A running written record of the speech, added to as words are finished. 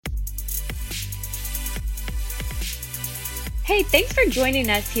Hey, thanks for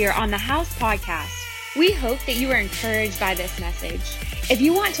joining us here on the House Podcast. We hope that you are encouraged by this message. If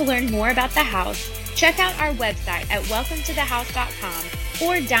you want to learn more about the House, check out our website at welcometothehouse.com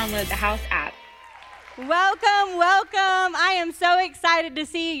or download the House app. Welcome, welcome. I am so excited to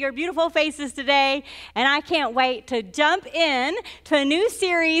see your beautiful faces today, and I can't wait to jump in to a new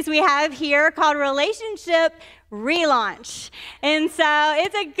series we have here called Relaunch. And so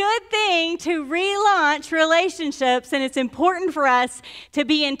it's a good thing to relaunch relationships, and it's important for us to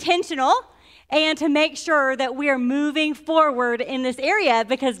be intentional and to make sure that we are moving forward in this area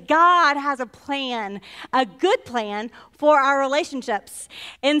because God has a plan, a good plan for our relationships.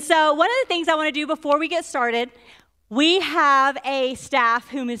 And so one of the things I want to do before we get started, we have a staff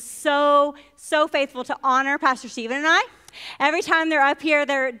whom is so faithful to honor Pastor Stephen and I. Every time they're up here,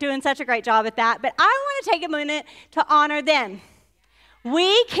 they're doing such a great job at that. But I want to take a minute to honor them.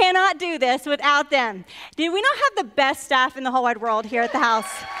 We cannot do this without them. Did we not have the best staff in the whole wide world here at the house?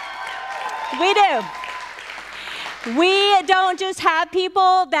 We do. We don't just have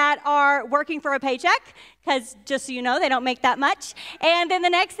people that are working for a paycheck, because just so you know, they don't make that much. And then the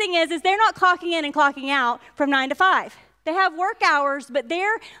next thing is they're not clocking in and clocking out from 9 to 5. They have work hours, but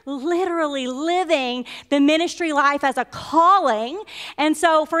they're literally living the ministry life as a calling. And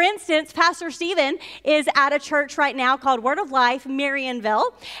so, for instance, Pastor Stephen is at a church right now called Word of Life,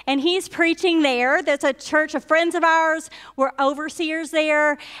 Marionville, and he's preaching there. That's a church of friends of ours. We're overseers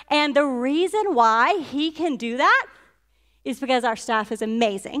there. And the reason why he can do that is because our staff is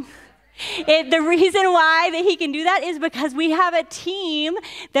amazing. The reason why that he can do that is because we have a team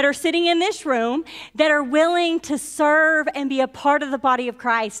that are sitting in this room that are willing to serve and be a part of the body of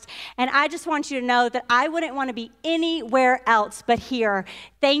Christ. And I just want you to know that I wouldn't want to be anywhere else but here.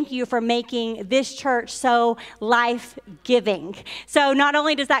 Thank you for making this church so life-giving. So not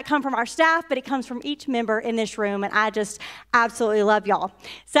only does that come from our staff, but it comes from each member in this room, and I just absolutely love y'all.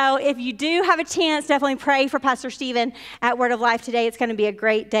 So if you do have a chance, definitely pray for Pastor Stephen at Word of Life today. It's going to be a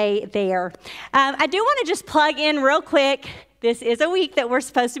great day there. I do want to just plug in real quick. This is a week that we're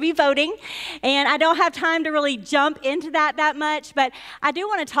supposed to be voting, and I don't have time to really jump into that much, but I do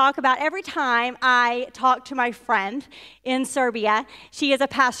want to talk about every time I talk to my friend in Serbia. She is a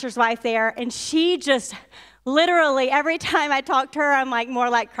pastor's wife there, and she just literally, every time I talk to her, I'm like more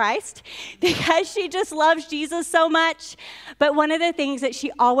like Christ because she just loves Jesus so much. But one of the things that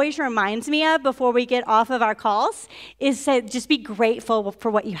she always reminds me of before we get off of our calls is to just be grateful for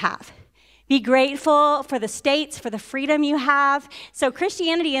what you have. Be grateful for the states, for the freedom you have. So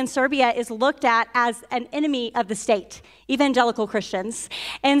Christianity in Serbia is looked at as an enemy of the state, evangelical Christians.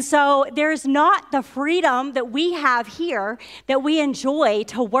 And so there's not the freedom that we have here that we enjoy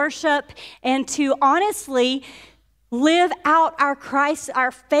to worship and to honestly live out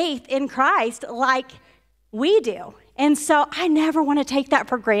our faith in Christ like we do. And so I never want to take that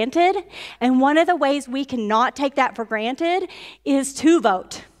for granted. And one of the ways we cannot take that for granted is to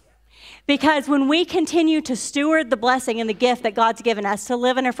vote. Because when we continue to steward the blessing and the gift that God's given us to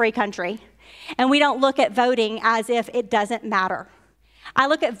live in a free country, and we don't look at voting as if it doesn't matter. I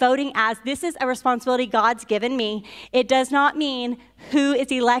look at voting as this is a responsibility God's given me. It does not mean who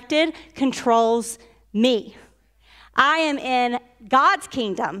is elected controls me. I am in God's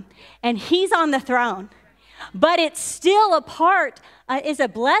kingdom, and He's on the throne. But it's still a part, is a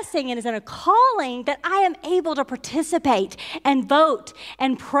blessing and is a calling that I am able to participate and vote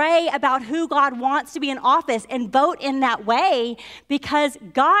and pray about who God wants to be in office and vote in that way because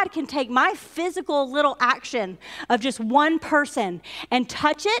God can take my physical little action of just one person and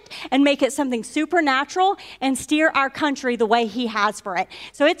touch it and make it something supernatural and steer our country the way He has for it.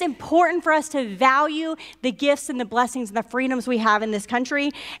 So it's important for us to value the gifts and the blessings and the freedoms we have in this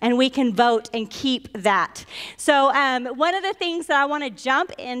country, and we can vote and keep that. So one of the things that I want to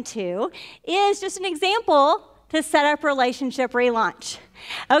jump into is just an example to set up relationship relaunch.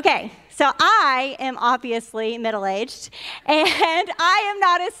 Okay, so I am obviously middle-aged, and I am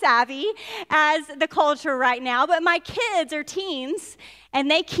not as savvy as the culture right now, but my kids are teens,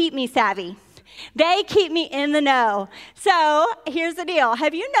 and they keep me savvy. They keep me in the know. So here's the deal.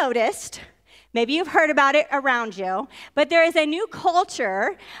 Have you noticed? Maybe you've heard about it around you, but there is a new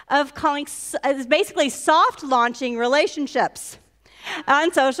culture of basically soft launching relationships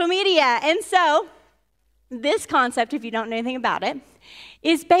on social media. And so this concept, if you don't know anything about it,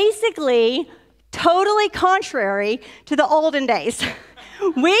 is basically totally contrary to the olden days.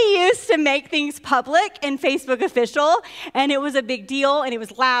 We used to make things public and Facebook official, and it was a big deal, and it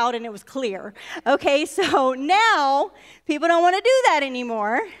was loud, and it was clear. Okay, so now people don't want to do that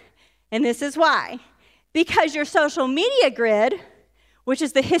anymore. And this is why. Because your social media grid which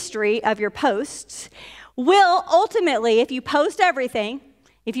is the history of your posts, will ultimately, if you post everything,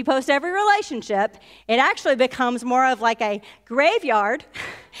 if you post every relationship, it actually becomes more of like a graveyard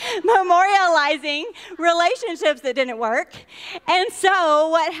memorializing relationships that didn't work. And so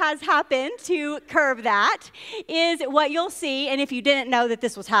what has happened to curb that is what you'll see, and if you didn't know that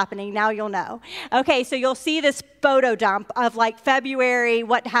this was happening, now you'll know. Okay, so you'll see this photo dump of like February,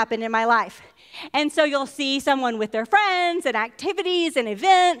 what happened in my life. And so you'll see someone with their friends and activities and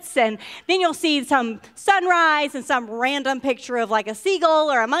events, and then you'll see some sunrise and some random picture of like a seagull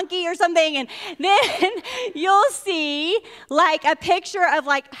or a monkey or something, and then you'll see like a picture of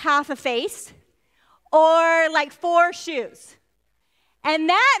like half a face or like 4 shoes. And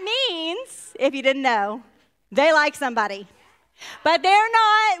that means, if you didn't know, they like somebody. But they're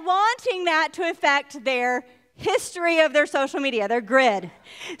not wanting that to affect their history of their social media, their grid.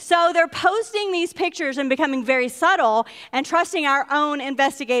 So they're posting these pictures and becoming very subtle and trusting our own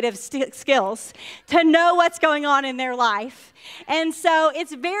investigative skills to know what's going on in their life. And so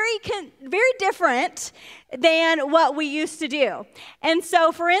it's very different than what we used to do. And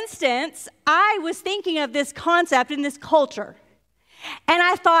so, for instance, I was thinking of this concept in this culture. And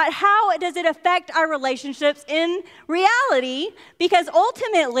I thought, how does it affect our relationships in reality? Because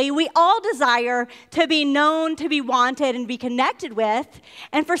ultimately, we all desire to be known, to be wanted, and be connected with,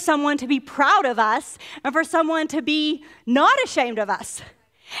 and for someone to be proud of us, and for someone to be not ashamed of us.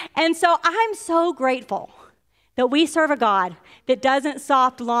 And so I'm so grateful that we serve a God that doesn't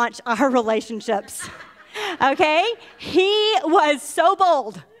soft launch our relationships. Okay? He was so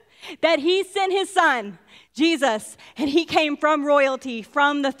bold that he sent his son, Jesus, and he came from royalty,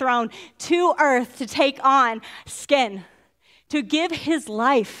 from the throne to earth to take on skin, to give his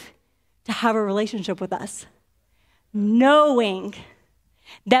life to have a relationship with us, knowing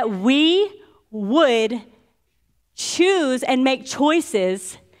that we would choose and make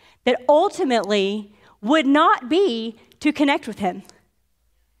choices that ultimately would not be to connect with him.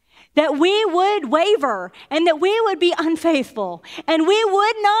 That we would waver and that we would be unfaithful and we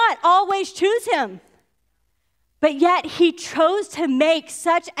would not always choose him. But yet he chose to make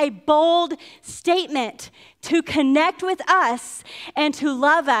such a bold statement to connect with us and to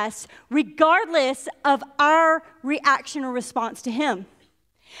love us regardless of our reaction or response to him.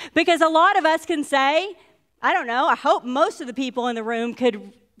 Because a lot of us can say, I don't know, I hope most of the people in the room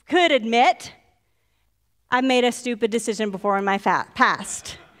could admit, I've made a stupid decision before in my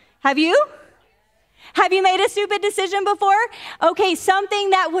past. Have you? Have you made a stupid decision before? Okay,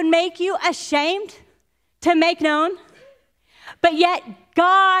 something that would make you ashamed to make known. But yet,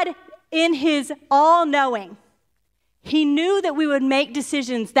 God, in his all-knowing, he knew that we would make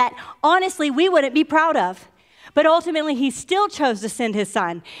decisions that honestly we wouldn't be proud of. But ultimately, he still chose to send his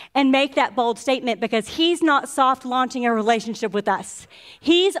son and make that bold statement because he's not soft launching a relationship with us.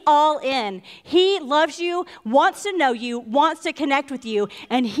 He's all in. He loves you, wants to know you, wants to connect with you,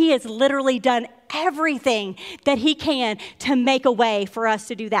 and he has literally done everything that he can to make a way for us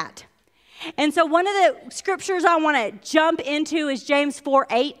to do that. And so one of the scriptures I want to jump into is James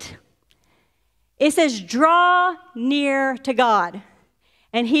 4:8. It says, draw near to God,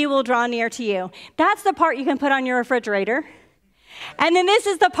 and he will draw near to you. That's the part you can put on your refrigerator. And then this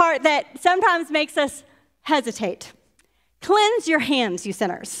is the part that sometimes makes us hesitate. Cleanse your hands, you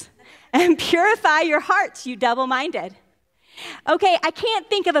sinners, and purify your hearts, you double-minded. Okay, I can't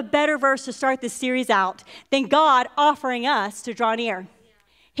think of a better verse to start this series out than God offering us to draw near.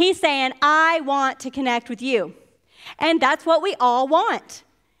 He's saying, I want to connect with you. And that's what we all want.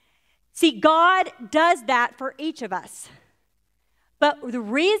 See, God does that for each of us. But the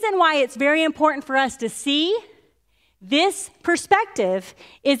reason why it's very important for us to see this perspective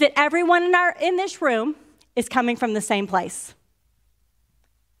is that everyone in this room is coming from the same place.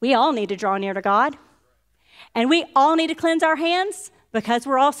 We all need to draw near to God. And we all need to cleanse our hands because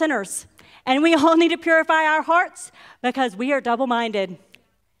we're all sinners. And we all need to purify our hearts because we are double-minded.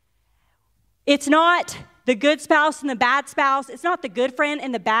 It's not the good spouse and the bad spouse. It's not the good friend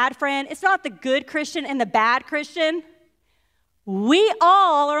and the bad friend. It's not the good Christian and the bad Christian. We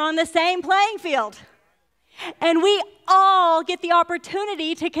all are on the same playing field. And we all get the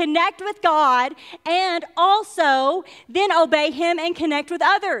opportunity to connect with God and also then obey him and connect with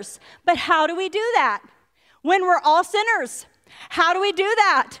others. But how do we do that? When we're all sinners. How do we do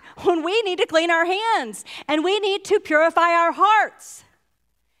that? When we need to clean our hands and we need to purify our hearts.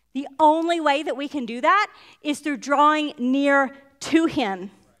 The only way that we can do that is through drawing near to him.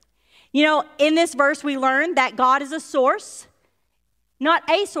 You know, in this verse, we learn that God is a source, not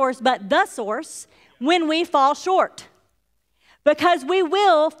a source, but the source when we fall short. Because we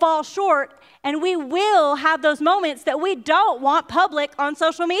will fall short and we will have those moments that we don't want public on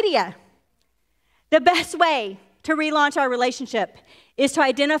social media. The best way to relaunch our relationship is to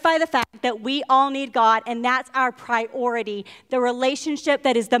identify the fact that we all need God, and that's our priority, the relationship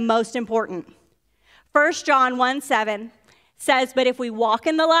that is the most important. 1 John 1:7 says, "But if we walk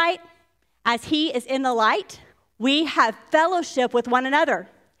in the light, as he is in the light, we have fellowship with one another.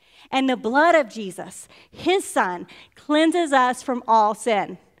 And the blood of Jesus, his son, cleanses us from all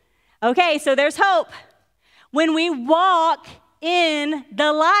sin." Okay, so there's hope when we walk in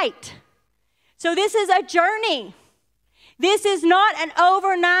the light. So this is a journey. This is not an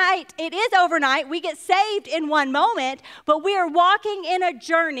overnight. It is overnight. We get saved in one moment, but we are walking in a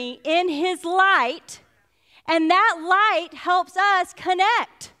journey in his light, and that light helps us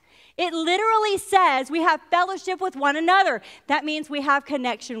connect. It literally says we have fellowship with one another. That means we have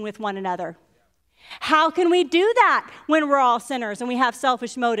connection with one another. How can we do that when we're all sinners and we have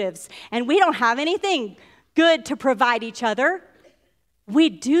selfish motives and we don't have anything good to provide each other? We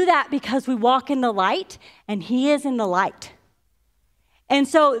do that because we walk in the light and he is in the light. And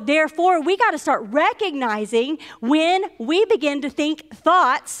so therefore, we got to start recognizing when we begin to think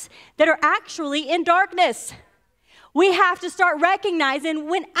thoughts that are actually in darkness. We have to start recognizing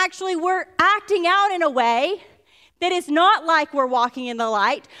when actually we're acting out in a way that is not like we're walking in the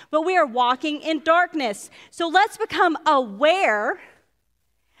light, but we are walking in darkness. So let's become aware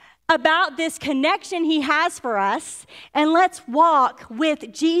about this connection he has for us, and let's walk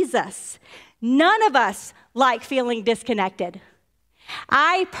with Jesus. None of us like feeling disconnected.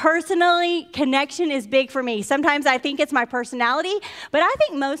 I personally, connection is big for me. Sometimes I think it's my personality, but I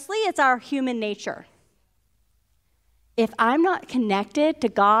think mostly it's our human nature. If I'm not connected to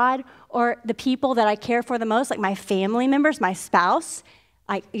God or the people that I care for the most, like my family members, my spouse,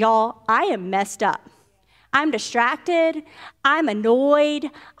 like y'all, I am messed up. I'm distracted, I'm annoyed,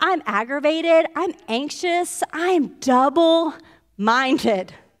 I'm aggravated, I'm anxious, I'm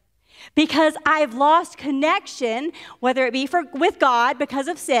double-minded because I've lost connection, whether it be with God because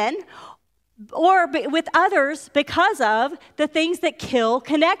of sin or with others because of the things that kill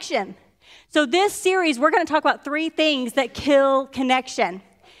connection. So this series, we're going to talk about 3 things that kill connection.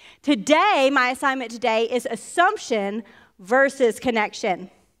 Today, my assignment today is assumption versus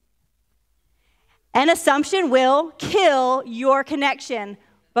connection. An assumption will kill your connection,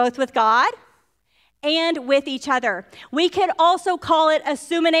 both with God and with each other. We could also call it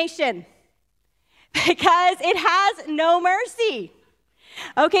assumination because it has no mercy.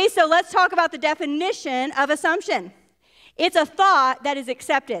 Okay, so let's talk about the definition of assumption. It's a thought that is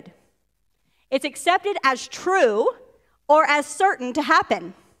accepted. It's accepted as true or as certain to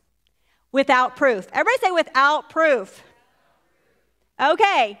happen without proof. Everybody say without proof.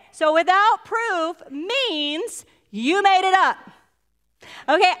 Okay, so without proof means you made it up.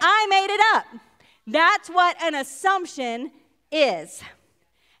 Okay, I made it up. That's what an assumption is.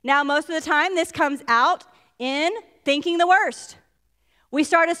 Now, most of the time, this comes out in thinking the worst. We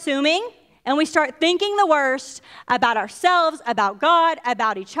start assuming and we start thinking the worst about ourselves, about God,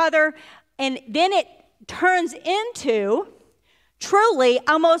 about each other, and then it turns into truly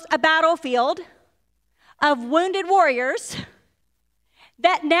almost a battlefield of wounded warriors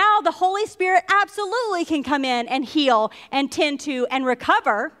that now the Holy Spirit absolutely can come in and heal and tend to and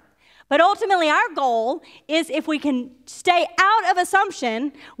recover. But ultimately, our goal is if we can stay out of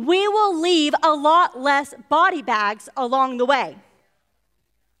assumption, we will leave a lot less body bags along the way.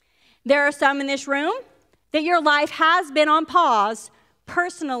 There are some in this room that your life has been on pause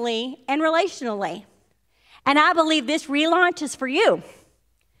personally and relationally. And I believe this relaunch is for you.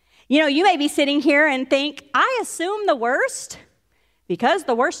 You know, you may be sitting here and think, I assume the worst because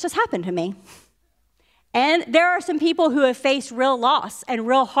the worst has happened to me. And there are some people who have faced real loss and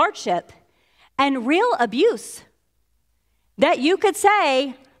real hardship and real abuse that you could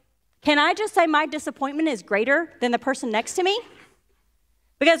say, can I just say my disappointment is greater than the person next to me?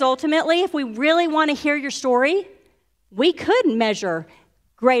 Because ultimately, if we really want to hear your story, we could measure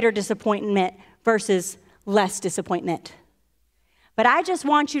greater disappointment versus less disappointment. But I just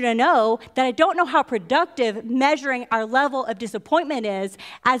want you to know that I don't know how productive measuring our level of disappointment is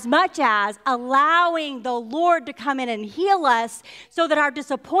as much as allowing the Lord to come in and heal us so that our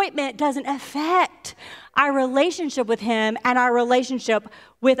disappointment doesn't affect our relationship with Him and our relationship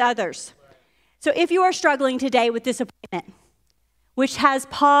with others. So if you are struggling today with disappointment, which has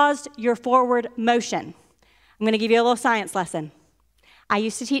paused your forward motion, I'm going to give you a little science lesson. I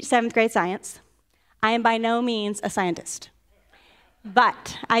used to teach 7th grade science. I am by no means a scientist.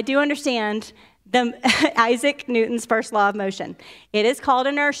 But I do understand Isaac Newton's first law of motion. It is called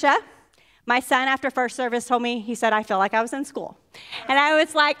inertia. My son, after first service, told me, he said, I feel like I was in school. And I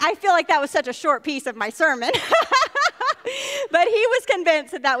was like, I feel like that was such a short piece of my sermon. But he was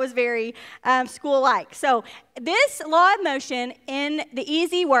convinced that that was very school-like. So this law of motion in the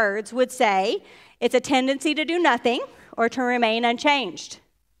easy words would say it's a tendency to do nothing or to remain unchanged.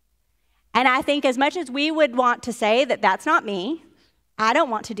 And I think as much as we would want to say that that's not me, I don't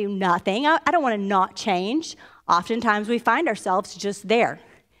want to do nothing, I don't want to not change, oftentimes we find ourselves just there,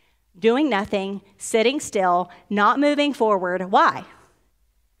 doing nothing, sitting still, not moving forward. Why?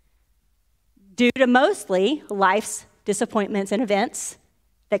 Due to mostly life's disappointments and events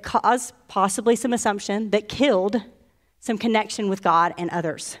that caused possibly some assumption that killed some connection with God and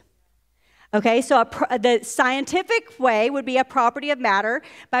others. Okay, so the scientific way would be a property of matter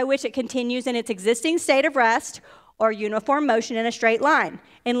by which it continues in its existing state of rest or uniform motion in a straight line,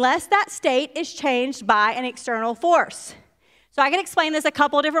 unless that state is changed by an external force. So I can explain this a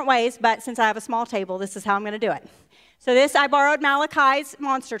couple of different ways, but since I have a small table, this is how I'm going to do it. So I borrowed Malachi's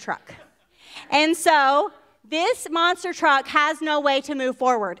monster truck. And so this monster truck has no way to move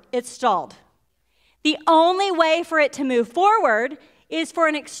forward. It's stalled. The only way for it to move forward is for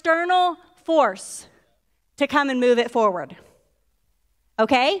an external force to come and move it forward.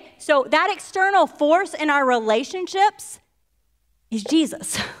 Okay? So that external force in our relationships is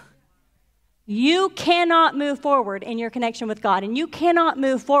Jesus. You cannot move forward in your connection with God, and you cannot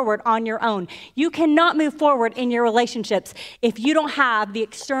move forward on your own. You cannot move forward in your relationships if you don't have the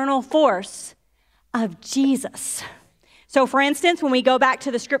external force of Jesus. So for instance, when we go back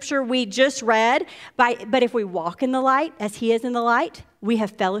to the scripture we just read, but if we walk in the light as he is in the light, we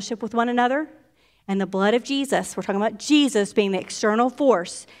have fellowship with one another. And the blood of Jesus, we're talking about Jesus being the external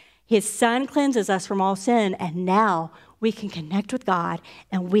force. His son cleanses us from all sin, and now we can connect with God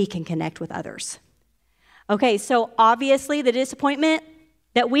and we can connect with others. Okay, so obviously the disappointment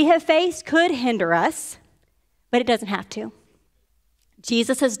that we have faced could hinder us, but it doesn't have to.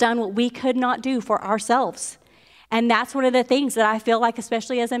 Jesus has done what we could not do for ourselves. And that's one of the things that I feel like,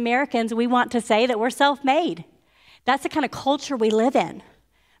 especially as Americans, we want to say that we're self-made. That's the kind of culture we live in.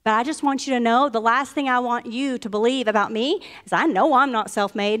 But I just want you to know, the last thing I want you to believe about me is I know I'm not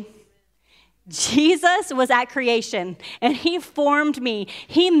self-made. Jesus was at creation, and he formed me.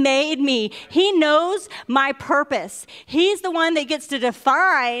 He made me. He knows my purpose. He's the one that gets to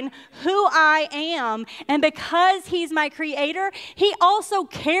define who I am. And because he's my creator, he also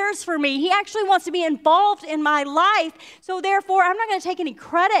cares for me. He actually wants to be involved in my life. So therefore, I'm not going to take any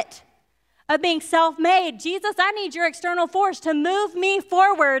credit of being self-made. Jesus, I need your external force to move me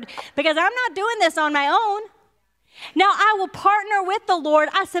forward because I'm not doing this on my own. Now, I will partner with the Lord.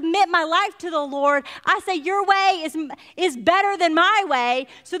 I submit my life to the Lord. I say your way is better than my way.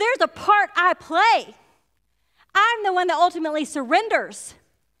 So there's a part I play. I'm the one that ultimately surrenders.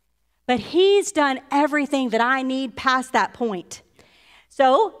 But he's done everything that I need past that point.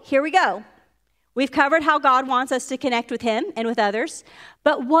 So here we go. We've covered how God wants us to connect with him and with others.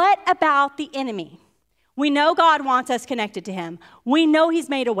 But what about the enemy? We know God wants us connected to him. We know he's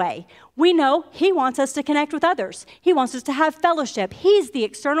made a way. We know he wants us to connect with others. He wants us to have fellowship. He's the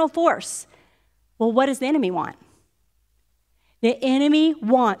external force. Well, what does the enemy want? The enemy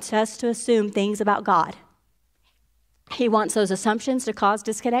wants us to assume things about God. He wants those assumptions to cause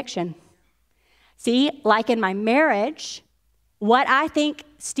disconnection. See, like in my marriage, what I think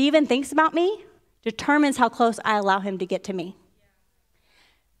Stephen thinks about me determines how close I allow him to get to me.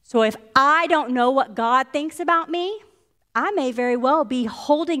 So if I don't know what God thinks about me, I may very well be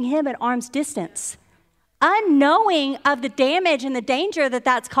holding him at arm's distance, unknowing of the damage and the danger that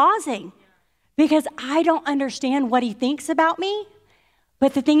that's causing, because I don't understand what he thinks about me.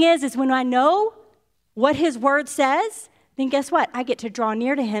 But the thing is when I know what his word says, then guess what? I get to draw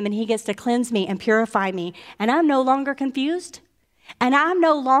near to him and he gets to cleanse me and purify me. And I'm no longer confused. And I'm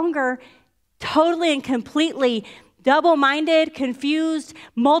no longer totally and completely double-minded, confused,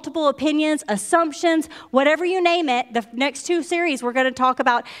 multiple opinions, assumptions, whatever you name it. The next two series we're going to talk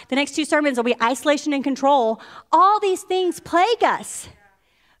about, the next two sermons will be isolation and control. All these things plague us.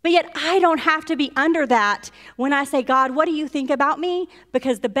 But yet I don't have to be under that when I say, God, what do you think about me?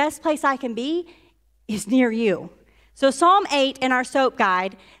 Because the best place I can be is near you. So Psalm 8 in our SOAP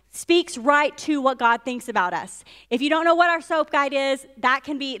guide speaks right to what God thinks about us. If you don't know what our SOAP guide is,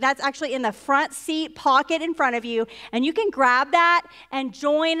 that's actually in the front seat pocket in front of you, and you can grab that and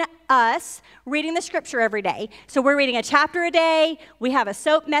join us reading the scripture every day. So we're reading a chapter a day. We have a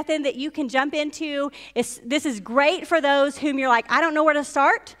SOAP method that you can jump into. This is great for those whom you're like, I don't know where to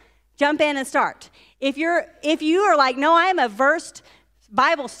start. Jump in and start. If you are like, no, I am a versed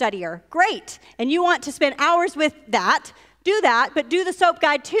Bible studier, great, and you want to spend hours with that, do that, but do the SOAP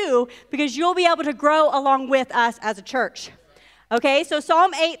guide too, because you'll be able to grow along with us as a church. Okay, so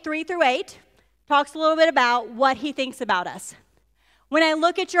Psalm 8, 3-8 talks a little bit about what he thinks about us. When I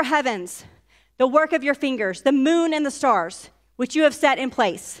look at your heavens, the work of your fingers, the moon and the stars, which you have set in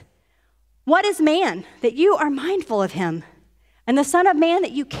place. What is man that you are mindful of him, and the Son of Man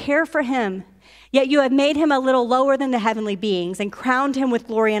that you care for him? Yet you have made him a little lower than the heavenly beings and crowned him with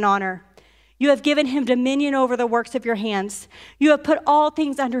glory and honor. You have given him dominion over the works of your hands. You have put all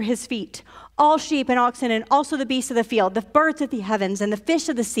things under his feet, all sheep and oxen, and also the beasts of the field, the birds of the heavens, and the fish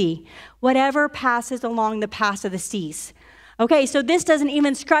of the sea, whatever passes along the paths of the seas. Okay, so this doesn't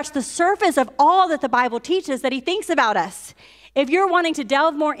even scratch the surface of all that the Bible teaches that he thinks about us. If you're wanting to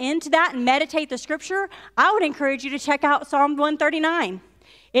delve more into that and meditate the scripture, I would encourage you to check out Psalm 139.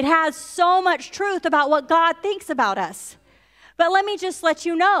 It has so much truth about what God thinks about us. But let me just let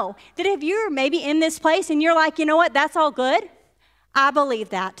you know that if you're maybe in this place and you're like, you know what, that's all good, I believe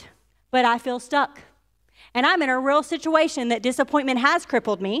that, but I feel stuck. And I'm in a real situation that disappointment has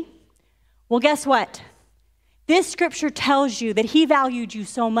crippled me. Well, guess what? This scripture tells you that he valued you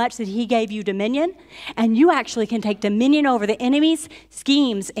so much that he gave you dominion, and you actually can take dominion over the enemy's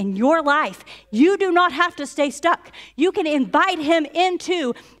schemes in your life. You do not have to stay stuck. You can invite him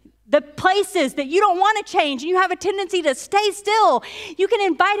into the places that you don't want to change, and you have a tendency to stay still. You can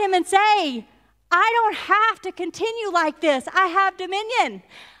invite him and say, I don't have to continue like this. I have dominion.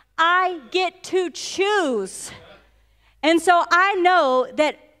 I get to choose. And so I know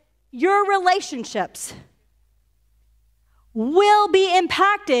that your relationships will be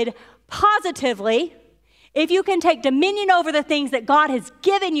impacted positively if you can take dominion over the things that God has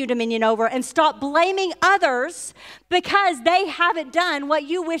given you dominion over and stop blaming others because they haven't done what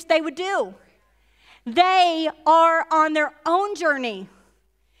you wish they would do. They are on their own journey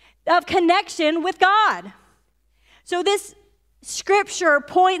of connection with God. So this scripture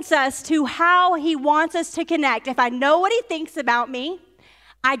points us to how he wants us to connect. If I know what he thinks about me,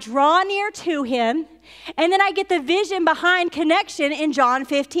 I draw near to him, and then I get the vision behind connection in John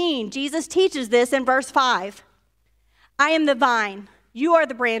 15. Jesus teaches this in verse 5. I am the vine, you are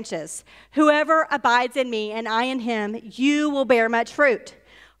the branches. Whoever abides in me and I in him, you will bear much fruit.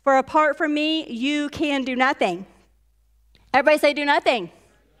 For apart from me, you can do nothing. Everybody say do nothing.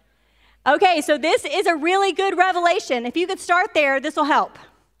 Okay, so this is a really good revelation. If you could start there, this will help.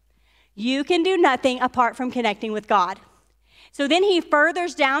 You can do nothing apart from connecting with God. So then he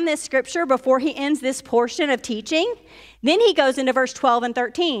furthers down this scripture before he ends this portion of teaching. Then he goes into verse 12 and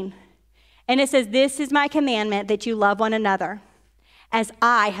 13. And it says, this is my commandment, that you love one another as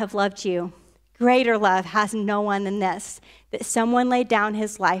I have loved you. Greater love has no one than this, that someone laid down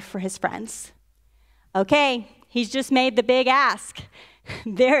his life for his friends. Okay, he's just made the big ask.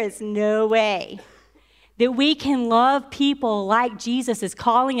 There is no way that we can love people like Jesus is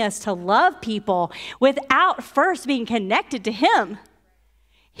calling us to love people without first being connected to him.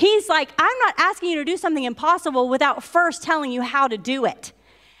 He's like, I'm not asking you to do something impossible without first telling you how to do it.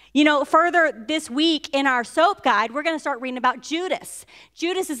 You know, further this week in our soap guide, we're going to start reading about Judas.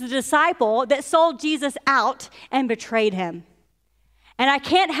 Judas is the disciple that sold Jesus out and betrayed him. And I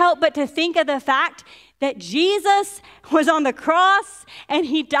can't help but to think of the fact that Jesus was on the cross and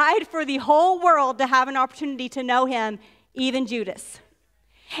he died for the whole world to have an opportunity to know him, even Judas.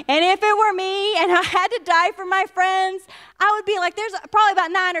 And if it were me and I had to die for my friends, I would be like, there's probably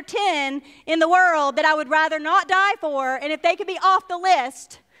about 9 or 10 in the world that I would rather not die for. And if they could be off the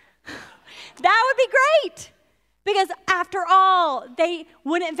list, that would be great. Because after all, they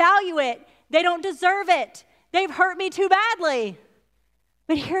wouldn't value it. They don't deserve it. They've hurt me too badly.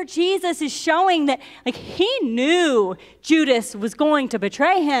 But here Jesus is showing that, like, he knew Judas was going to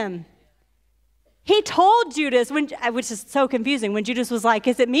betray him. He told Judas, which is so confusing, when Judas was like,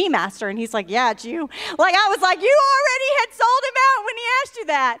 is it me, master? And he's like, yeah, it's you. Like, I was like, you already had sold him out when he asked you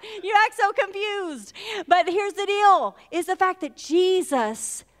that. You act so confused. But here's the deal, is the fact that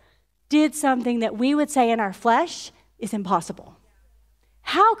Jesus did something that we would say in our flesh is impossible.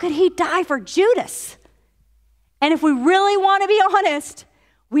 How could he die for Judas? And if we really want to be honest,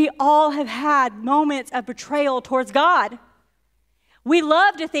 we all have had moments of betrayal towards God. We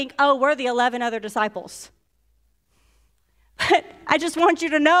love to think, oh, we're the 11 other disciples. But I just want you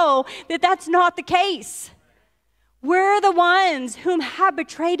to know that that's not the case. We're the ones whom have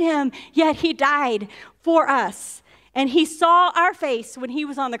betrayed him, yet he died for us. And he saw our face when he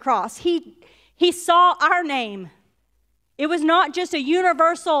was on the cross. He saw our name. It was not just a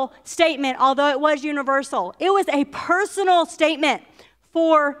universal statement, although it was universal. It was a personal statement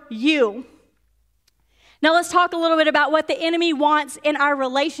for you. Now let's talk a little bit about what the enemy wants in our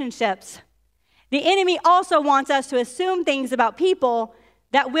relationships. The enemy also wants us to assume things about people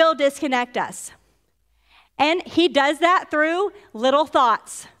that will disconnect us. And he does that through little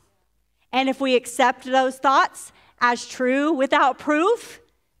thoughts. And if we accept those thoughts as true without proof,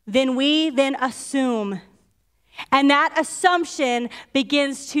 then we assume. And that assumption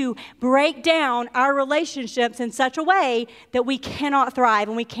begins to break down our relationships in such a way that we cannot thrive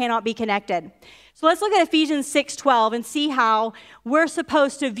and we cannot be connected. So let's look at Ephesians 6:12 and see how we're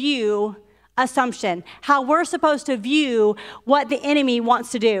supposed to view assumption, how we're supposed to view what the enemy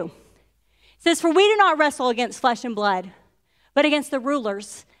wants to do. It says, "For we do not wrestle against flesh and blood, but against the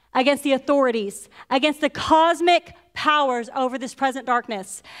rulers, against the authorities, against the cosmic powers over this present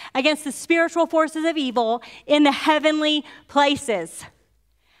darkness, against the spiritual forces of evil in the heavenly places."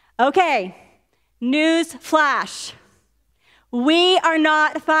 Okay, news flash. We are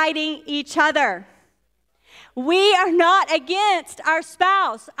not fighting each other. We are not against our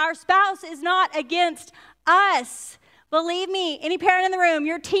spouse. Our spouse is not against us. Believe me, any parent in the room,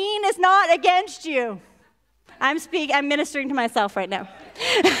 your teen is not against you. I'm ministering to myself right now.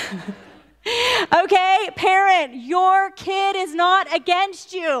 Okay, parent, your kid is not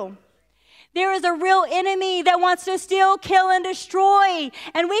against you. There is a real enemy that wants to steal, kill, and destroy.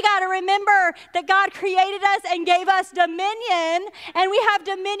 And we got to remember that God created us and gave us dominion, and we have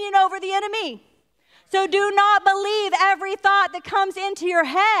dominion over the enemy. So do not believe every thought that comes into your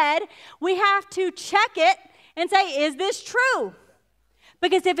head. We have to check it and say, is this true?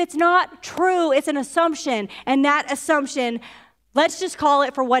 Because if it's not true, it's an assumption. And that assumption, let's just call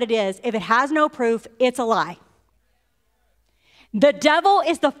it for what it is. If it has no proof, it's a lie. The devil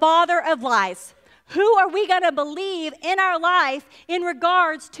is the father of lies. Who are we going to believe in our life in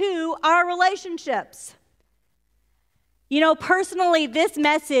regards to our relationships? You know, personally, this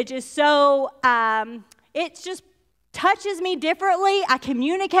message is so, it just touches me differently. I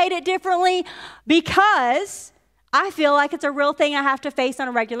communicate it differently because I feel like it's a real thing I have to face on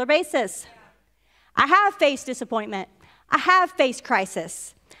a regular basis. I have faced disappointment. I have faced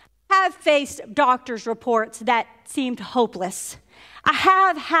crisis. I have faced doctor's reports that seemed hopeless. I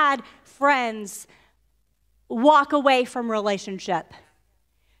have had friends walk away from relationship.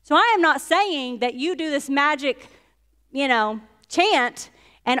 So I am not saying that you do this magic, chant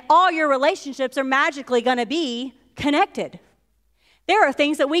and all your relationships are magically going to be connected. There are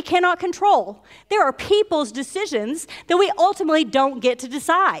things that we cannot control. There are people's decisions that we ultimately don't get to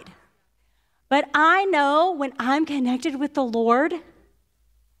decide. But I know when I'm connected with the Lord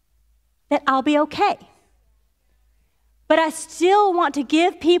that I'll be okay. But I still want to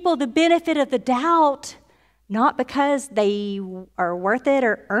give people the benefit of the doubt, not because they are worth it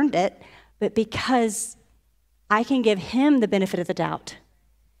or earned it, but because I can give him the benefit of the doubt.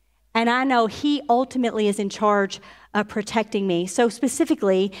 And I know he ultimately is in charge of protecting me. So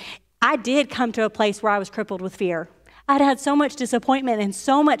specifically, I did come to a place where I was crippled with fear. I'd had so much disappointment and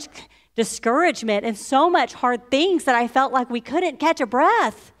so much discouragement and so much hard things that I felt like we couldn't catch a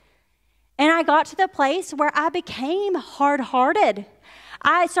breath. And I got to the place where I became hard-hearted.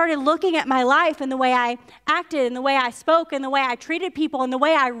 I started looking at my life and the way I acted and the way I spoke and the way I treated people and the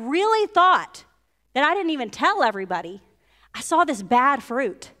way I really thought that I didn't even tell everybody. I saw this bad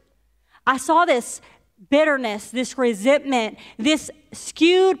fruit. I saw this bitterness, this resentment, this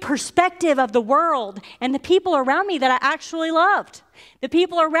skewed perspective of the world and the people around me that I actually loved, the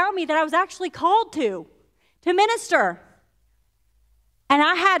people around me that I was actually called to minister. And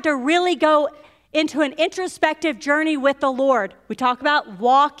I had to really go into an introspective journey with the Lord. We talk about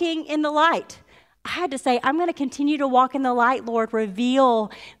walking in the light. I had to say, I'm going to continue to walk in the light, Lord.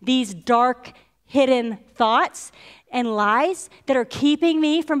 Reveal these dark, hidden thoughts and lies that are keeping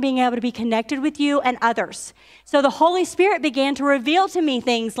me from being able to be connected with you and others. So the Holy Spirit began to reveal to me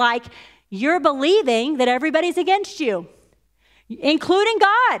things like, you're believing that everybody's against you, including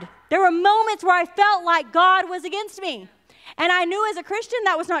God. There were moments where I felt like God was against me. And I knew as a Christian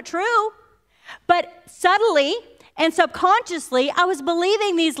that was not true. But subtly and subconsciously, I was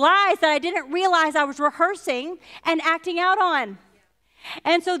believing these lies that I didn't realize I was rehearsing and acting out on.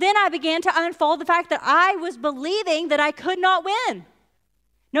 And so then I began to unfold the fact that I was believing that I could not win.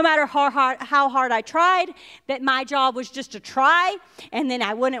 No matter how hard I tried, that my job was just to try, and then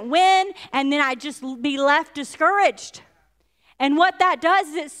I wouldn't win, and then I'd just be left discouraged. And what that does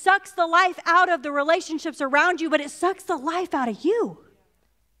is it sucks the life out of the relationships around you, but it sucks the life out of you.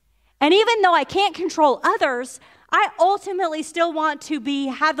 And even though I can't control others, I ultimately still want to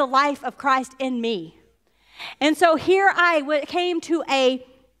have the life of Christ in me. And so here I came to a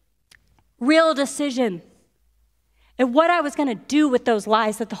real decision of what I was going to do with those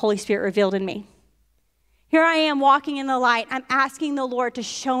lies that the Holy Spirit revealed in me. Here I am walking in the light. I'm asking the Lord to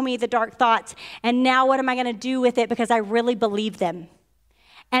show me the dark thoughts. And now what am I going to do with it? Because I really believe them.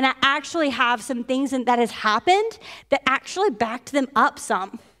 And I actually have some things that has happened that actually backed them up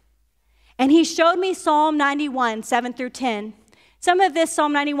some. And he showed me Psalm 91, 7 through 10. Some of this,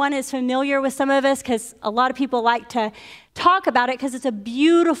 Psalm 91, is familiar with some of us because a lot of people like to talk about it because it's a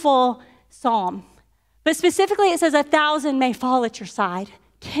beautiful psalm. But specifically, it says, 1,000 may fall at your side,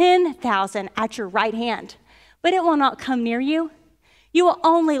 10,000 at your right hand, but it will not come near you. You will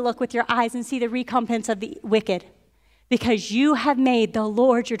only look with your eyes and see the recompense of the wicked, because you have made the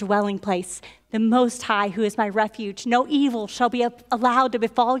Lord your dwelling place, the Most High, who is my refuge. No evil shall be allowed to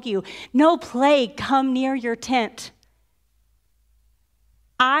befall you. No plague come near your tent.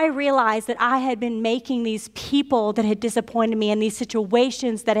 I realized that I had been making these people that had disappointed me and these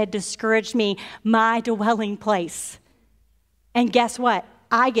situations that had discouraged me my dwelling place. And guess what?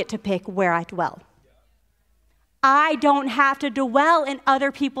 I get to pick where I dwell. I don't have to dwell in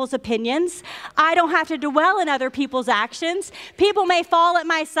other people's opinions. I don't have to dwell in other people's actions. People may fall at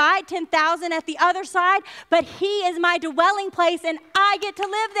my side, 10,000 at the other side, but he is my dwelling place and I get to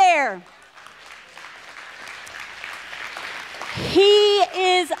live there. He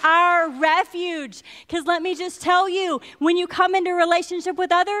is our refuge. Because let me just tell you, when you come into a relationship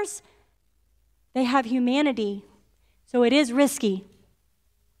with others, they have humanity. So it is risky.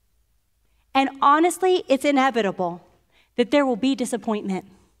 And honestly, it's inevitable that there will be disappointment.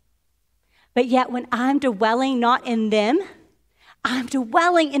 But yet when I'm dwelling not in them, I'm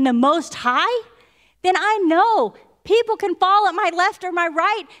dwelling in the Most High, then I know people can fall at my left or my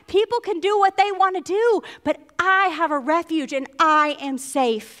right. People can do what they want to do, but I have a refuge and I am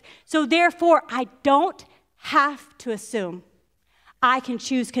safe. So therefore, I don't have to assume. I can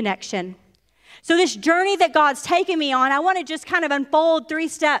choose connection. So this journey that God's taken me on, I want to just kind of unfold 3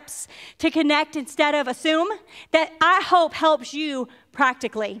 steps to connect instead of assume that I hope helps you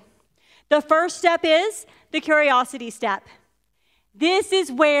practically. The first step is the curiosity step. This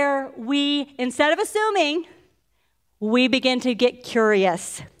is where we, instead of assuming, we begin to get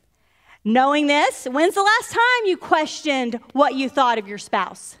curious. Knowing this, when's the last time you questioned what you thought of your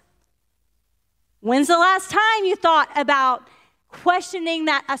spouse? When's the last time you thought about questioning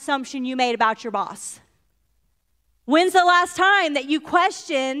that assumption you made about your boss? When's the last time that you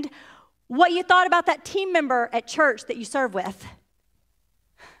questioned what you thought about that team member at church that you serve with?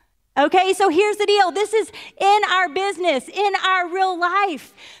 Okay, so here's the deal. This is in our business, in our real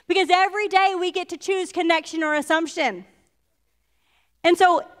life, because every day we get to choose connection or assumption. And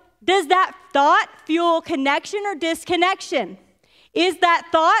so does that thought fuel connection or disconnection? Is that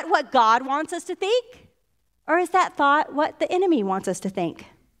thought what God wants us to think? Or is that thought what the enemy wants us to think?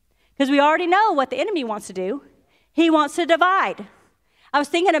 Because we already know what the enemy wants to do. He wants to divide. I was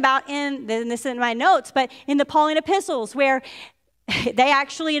thinking about this in my notes, but in the Pauline epistles where they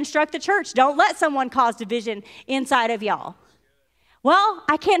actually instruct the church, don't let someone cause division inside of y'all. Well,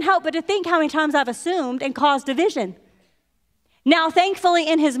 I can't help but to think how many times I've assumed and caused division. Now, thankfully,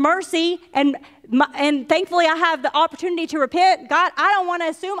 in his mercy, and thankfully I have the opportunity to repent. God, I don't want to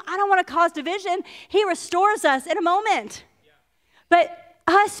assume. I don't want to cause division. He restores us in a moment. Yeah. But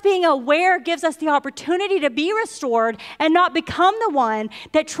us being aware gives us the opportunity to be restored and not become the one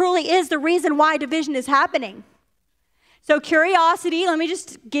that truly is the reason why division is happening. So curiosity, let me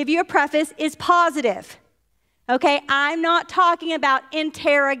just give you a preface, is positive. Okay, I'm not talking about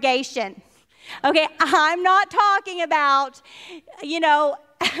interrogation. Okay, I'm not talking about,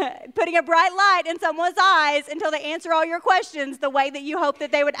 putting a bright light in someone's eyes until they answer all your questions the way that you hope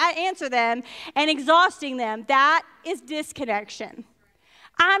that they would answer them and exhausting them. That is disconnection.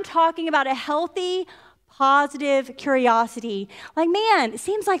 I'm talking about a healthy, positive curiosity. Like, man, it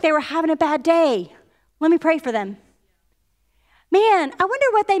seems like they were having a bad day. Let me pray for them. Man, I wonder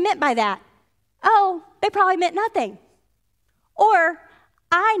what they meant by that. Oh, they probably meant nothing. Or,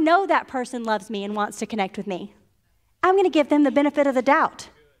 I know that person loves me and wants to connect with me. I'm going to give them the benefit of the doubt.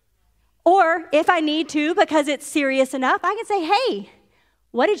 Or if I need to, because it's serious enough, I can say, hey,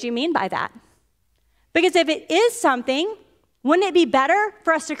 what did you mean by that? Because if it is something, wouldn't it be better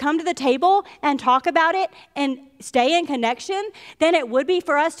for us to come to the table and talk about it and stay in connection than it would be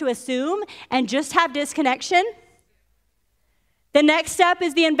for us to assume and just have disconnection? The next step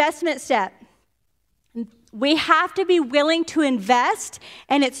is the investment step. We have to be willing to invest,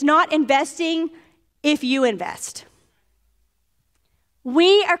 and it's not investing if you invest.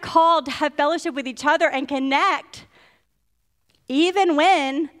 We are called to have fellowship with each other and connect even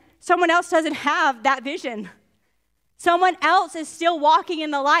when someone else doesn't have that vision. Someone else is still walking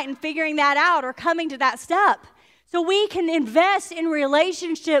in the light and figuring that out or coming to that step. So we can invest in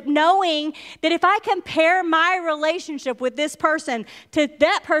relationship knowing that if I compare my relationship with this person to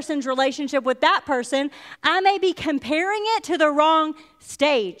that person's relationship with that person, I may be comparing it to the wrong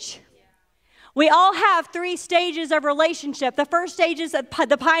stage. We all have 3 stages of relationship. The first stage is the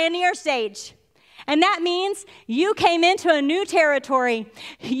pioneer stage. And that means you came into a new territory.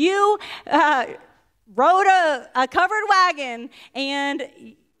 You rode a covered wagon, and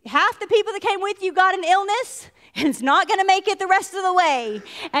half the people that came with you got an illness, and it's not going to make it the rest of the way.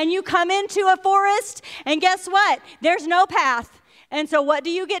 And you come into a forest, and guess what? There's no path. And so what do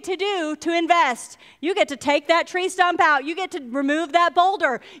you get to do to invest? You get to take that tree stump out. You get to remove that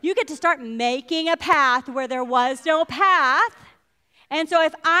boulder. You get to start making a path where there was no path. And so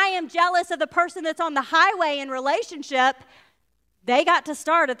if I am jealous of the person that's on the highway in relationship, they got to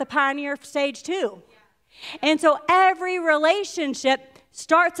start at the pioneer stage too. And so every relationship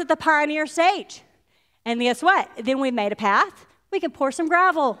starts at the pioneer stage. And guess what? Then we made a path. We can pour some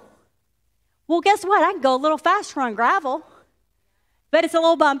gravel. Well, guess what? I can go a little faster on gravel, but it's a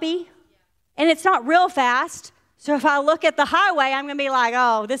little bumpy, and it's not real fast. So if I look at the highway, I'm going to be like,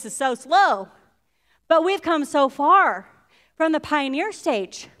 oh, this is so slow. But we've come so far from the pioneer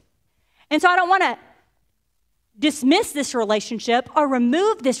stage. And so I don't want to dismiss this relationship or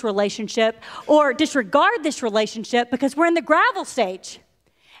remove this relationship or disregard this relationship because we're in the gravel stage.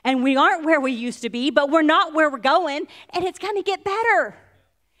 And we aren't where we used to be, but we're not where we're going, and it's going to get better.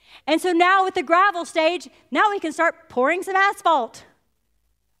 And so now with the gravel stage, now we can start pouring some asphalt.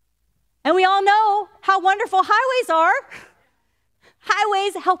 And we all know how wonderful highways are.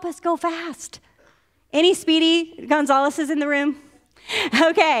 Highways help us go fast. Any Speedy Gonzaleses in the room?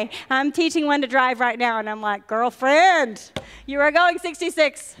 Okay, I'm teaching one to drive right now, and I'm like, girlfriend, you are going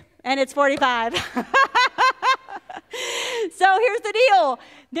 66, and it's 45. So here's the deal.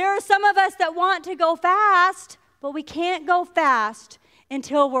 There are some of us that want to go fast, but we can't go fast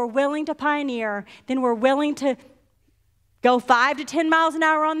until we're willing to pioneer. Then we're willing to go 5 to 10 miles an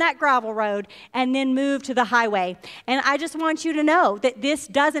hour on that gravel road and then move to the highway. And I just want you to know that this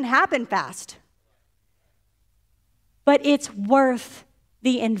doesn't happen fast. But it's worth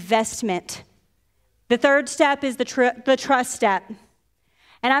the investment. The third step is the trust step.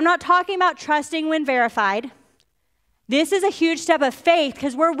 And I'm not talking about trusting when verified. This is a huge step of faith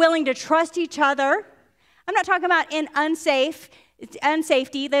because we're willing to trust each other. I'm not talking about in unsafety,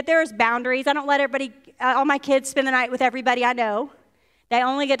 that there's boundaries. I don't let all my kids spend the night with everybody I know. They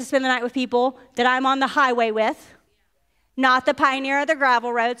only get to spend the night with people that I'm on the highway with, not the pioneer of the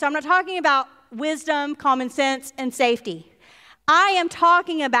gravel road. So I'm not talking about wisdom, common sense, and safety. I am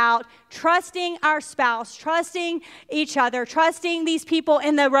talking about trusting our spouse, trusting each other, trusting these people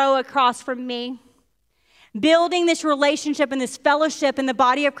in the row across from me, building this relationship and this fellowship in the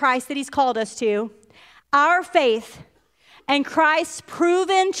body of Christ that he's called us to. Our faith and Christ's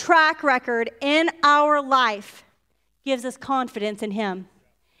proven track record in our life gives us confidence in him.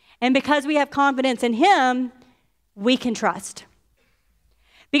 And because we have confidence in him, we can trust.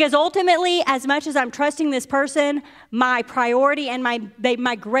 Because ultimately, as much as I'm trusting this person, my priority and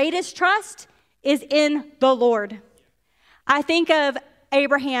my greatest trust is in the Lord. I think of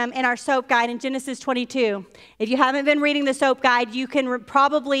Abraham in our SOAP guide in Genesis 22. If you haven't been reading the SOAP guide, you can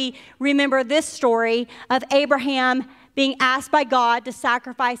probably remember this story of Abraham being asked by God to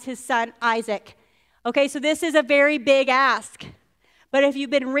sacrifice his son Isaac. Okay, so this is a very big ask. But if you've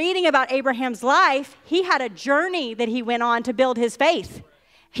been reading about Abraham's life, he had a journey that he went on to build his faith.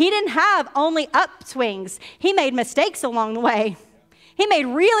 He didn't have only upswings. He made mistakes along the way. He made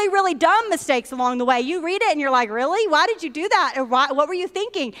really, really dumb mistakes along the way. You read it and you're like, really? Why did you do that? Or what were you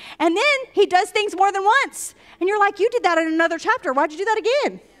thinking? And then he does things more than once. And you're like, you did that in another chapter. Why'd you do that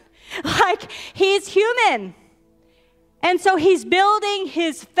again? Like, he's human. And so he's building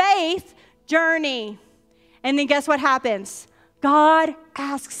his faith journey. And then guess what happens? God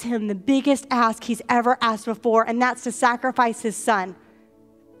asks him the biggest ask he's ever asked before, and that's to sacrifice his son.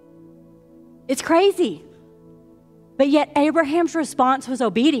 It's crazy. But yet Abraham's response was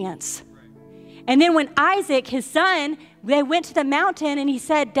obedience. And then when Isaac, his son, they went to the mountain and he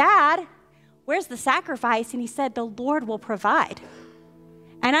said, Dad, where's the sacrifice? And he said, the Lord will provide.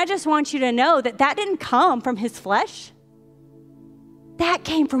 And I just want you to know that that didn't come from his flesh. That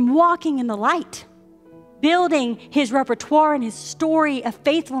came from walking in the light, building his repertoire and his story of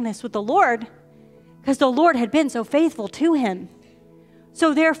faithfulness with the Lord, because the Lord had been so faithful to him.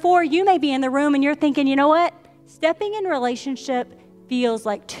 So therefore, you may be in the room and you're thinking, you know what? Stepping in relationship feels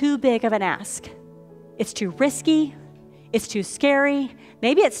like too big of an ask. It's too risky. It's too scary.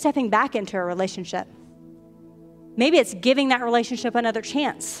 Maybe it's stepping back into a relationship. Maybe it's giving that relationship another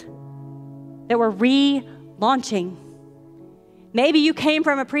chance. That we're launching. Maybe you came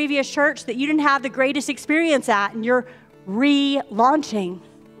from a previous church that you didn't have the greatest experience at, and you're relaunching.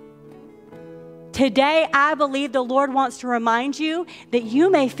 Today, I believe the Lord wants to remind you that you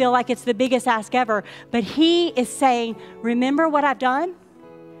may feel like it's the biggest ask ever, but He is saying, remember what I've done?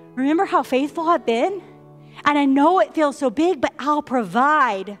 Remember how faithful I've been? And I know it feels so big, but I'll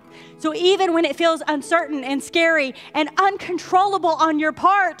provide. So even when it feels uncertain and scary and uncontrollable on your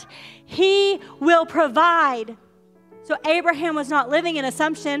part, He will provide. So Abraham was not living in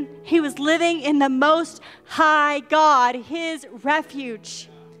assumption. He was living in the Most High God, His refuge.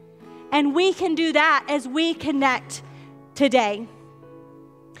 And we can do that as we connect today.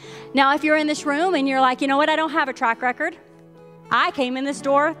 Now, if you're in this room and you're like, you know what, I don't have a track record. I came in this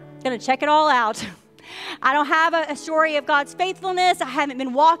door, gonna check it all out. I don't have a story of God's faithfulness. I haven't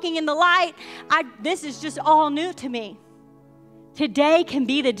been walking in the light. This is just all new to me. Today can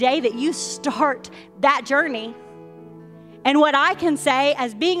be the day that you start that journey. And what I can say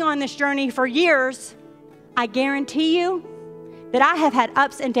as being on this journey for years, I guarantee you that I have had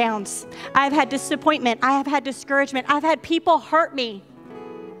ups and downs. I've had disappointment. I have had discouragement. I've had people hurt me.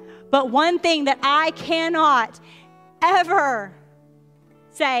 But one thing that I cannot ever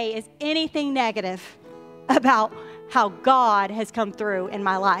say is anything negative about how God has come through in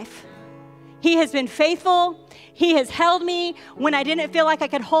my life. He has been faithful. He has held me when I didn't feel like I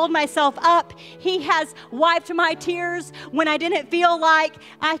could hold myself up. He has wiped my tears when I didn't feel like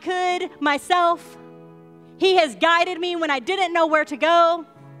I could myself. He has guided me when I didn't know where to go.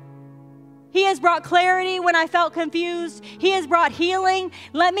 He has brought clarity when I felt confused. He has brought healing.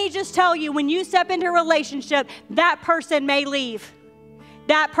 Let me just tell you, when you step into a relationship, that person may leave.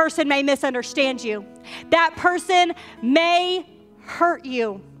 That person may misunderstand you. That person may hurt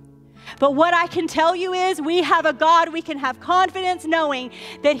you. But what I can tell you is we have a God we can have confidence knowing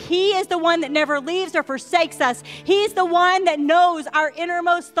that He is the one that never leaves or forsakes us. He's the one that knows our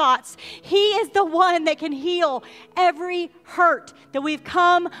innermost thoughts. He is the one that can heal every hurt that we've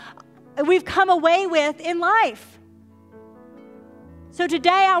come away with in life. So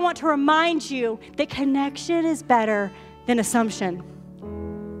today I want to remind you that connection is better than assumption.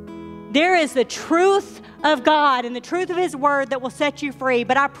 There is the truth of God and the truth of His word that will set you free.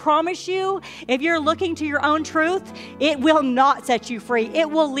 But I promise you, if you're looking to your own truth, it will not set you free.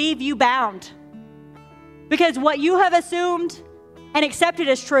 It will leave you bound. Because what you have assumed and accepted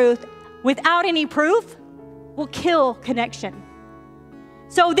as truth without any proof will kill connection.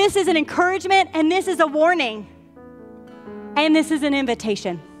 So this is an encouragement, and this is a warning, and this is an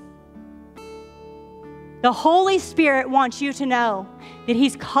invitation. The Holy Spirit wants you to know that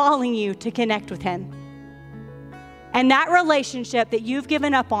He's calling you to connect with Him. And that relationship that you've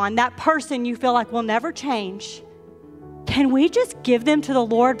given up on, that person you feel like will never change, can we just give them to the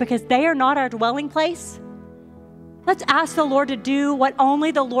Lord because they are not our dwelling place? Let's ask the Lord to do what only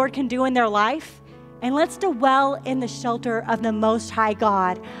the Lord can do in their life. And let's dwell in the shelter of the Most High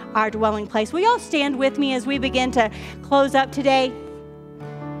God, our dwelling place. Will you all stand with me as we begin to close up today?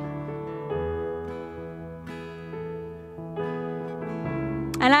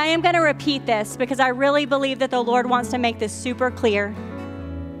 And I am going to repeat this because I really believe that the Lord wants to make this super clear.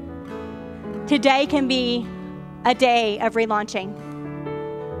 Today can be a day of relaunching.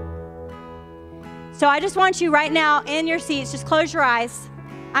 So I just want you right now in your seats, just close your eyes.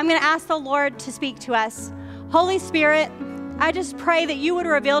 I'm going to ask the Lord to speak to us. Holy Spirit, I just pray that you would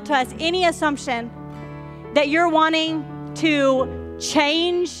reveal to us any assumption that you're wanting to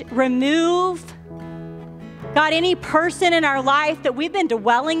change, remove. God, any person in our life that we've been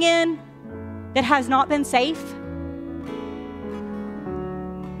dwelling in that has not been safe.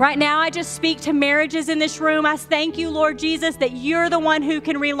 Right now, I just speak to marriages in this room. I thank you, Lord Jesus, that you're the one who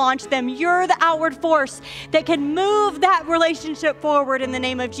can relaunch them. You're the outward force that can move that relationship forward in the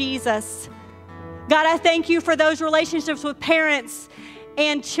name of Jesus. God, I thank you for those relationships with parents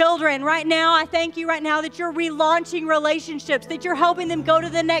and children. Right now, I thank you right now that you're relaunching relationships, that you're helping them go to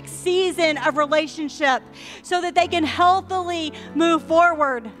the next season of relationship so that they can healthily move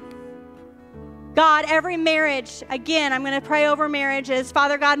forward. God, every marriage, again, I'm going to pray over marriages.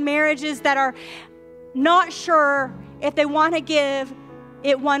 Father God, marriages that are not sure if they want to give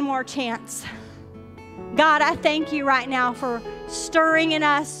it one more chance. God, I thank you right now for stirring in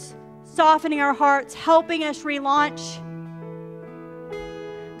us, softening our hearts, helping us relaunch.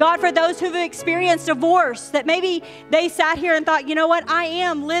 God, for those who've experienced divorce, that maybe they sat here and thought, you know what, I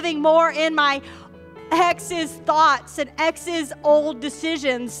am living more in my ex's thoughts and ex's old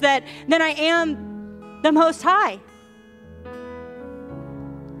decisions than I am the Most High.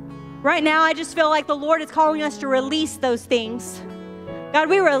 Right now, I just feel like the Lord is calling us to release those things. God,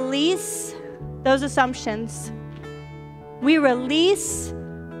 we release those assumptions. We release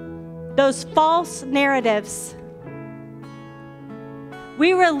those false narratives.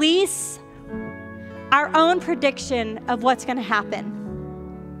 We release our own prediction of what's going to happen.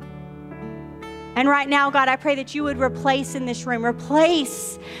 And right now, God, I pray that you would replace in this room,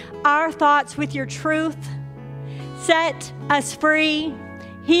 replace our thoughts with your truth, set us free,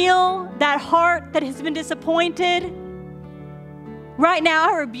 heal that heart that has been disappointed. Right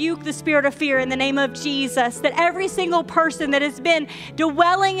now, I rebuke the spirit of fear in the name of Jesus, that every single person that has been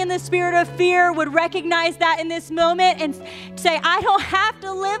dwelling in the spirit of fear would recognize that in this moment and say, I don't have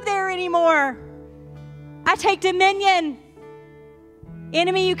to live there anymore. I take dominion.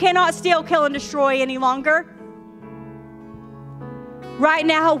 Enemy, you cannot steal, kill, and destroy any longer. Right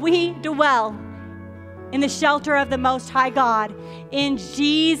now, we dwell in the shelter of the Most High God. In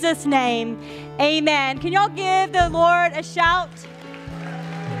Jesus' name, amen. Can y'all give the Lord a shout?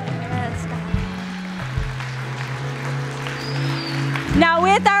 Yes, God. Now,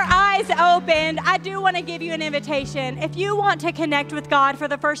 with our eyes opened, I do want to give you an invitation. If you want to connect with God for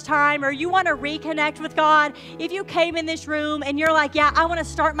the first time, or you want to reconnect with God, if you came in this room and you're like, yeah, I want to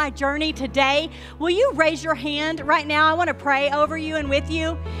start my journey today, will you raise your hand right now? I want to pray over you and with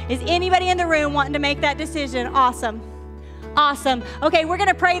you. Is anybody in the room wanting to make that decision? Awesome. Awesome. Okay, we're going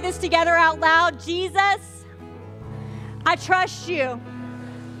to pray this together out loud. Jesus, I trust you.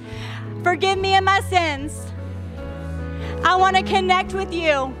 Forgive me of my sins. I want to connect with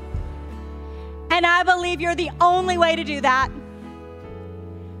you. And I believe you're the only way to do that.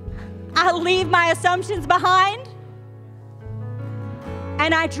 I leave my assumptions behind.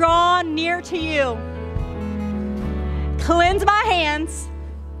 And I draw near to you. Cleanse my hands.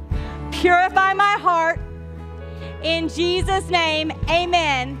 Purify my heart. In Jesus' name,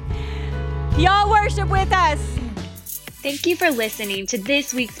 amen. Y'all worship with us. Thank you for listening to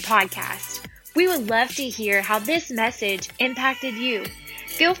this week's podcast. We would love to hear how this message impacted you.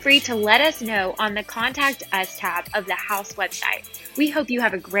 Feel free to let us know on the Contact Us tab of the House website. We hope you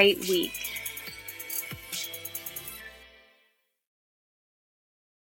have a great week.